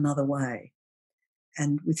it from another way.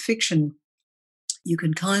 And with fiction, you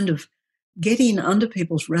can kind of get in under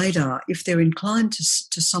people's radar if they're inclined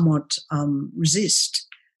to somewhat resist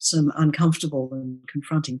some uncomfortable and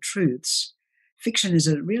confronting truths. Fiction is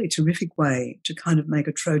a really terrific way to kind of make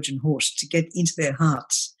a Trojan horse to get into their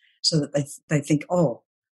hearts so that they think, oh,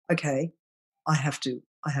 okay, I have to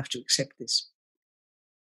accept this.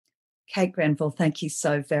 Kate Grenville, thank you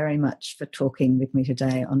so very much for talking with me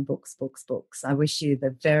today on Books, Books, Books. I wish you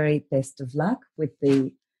the very best of luck with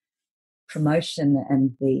the promotion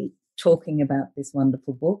and the talking about this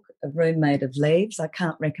wonderful book, A Room Made of Leaves. I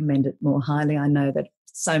can't recommend it more highly. I know that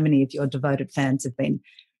so many of your devoted fans have been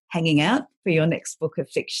hanging out for your next book of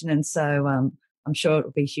fiction, and so I'm sure it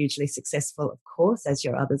will be hugely successful, of course, as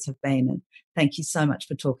your others have been. And thank you so much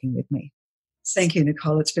for talking with me. Thank you,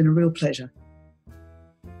 Nicole. It's been a real pleasure.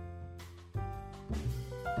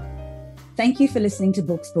 Thank you for listening to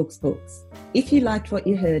Books, Books, Books. If you liked what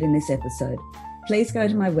you heard in this episode, please go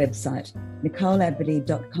to my website,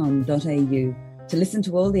 nicoleabadie.com.au, to listen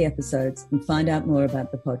to all the episodes and find out more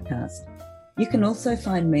about the podcast. You can also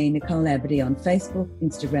find me, Nicole Abadie, on Facebook,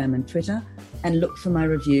 Instagram and Twitter, and look for my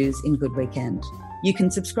reviews in Good Weekend. You can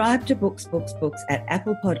subscribe to Books, Books, Books at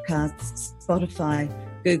Apple Podcasts, Spotify,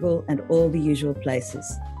 Google and all the usual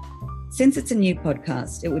places. Since it's a new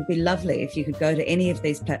podcast, it would be lovely if you could go to any of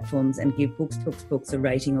these platforms and give Books, Books, Books a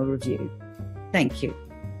rating or review. Thank you.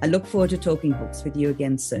 I look forward to talking books with you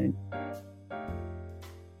again soon.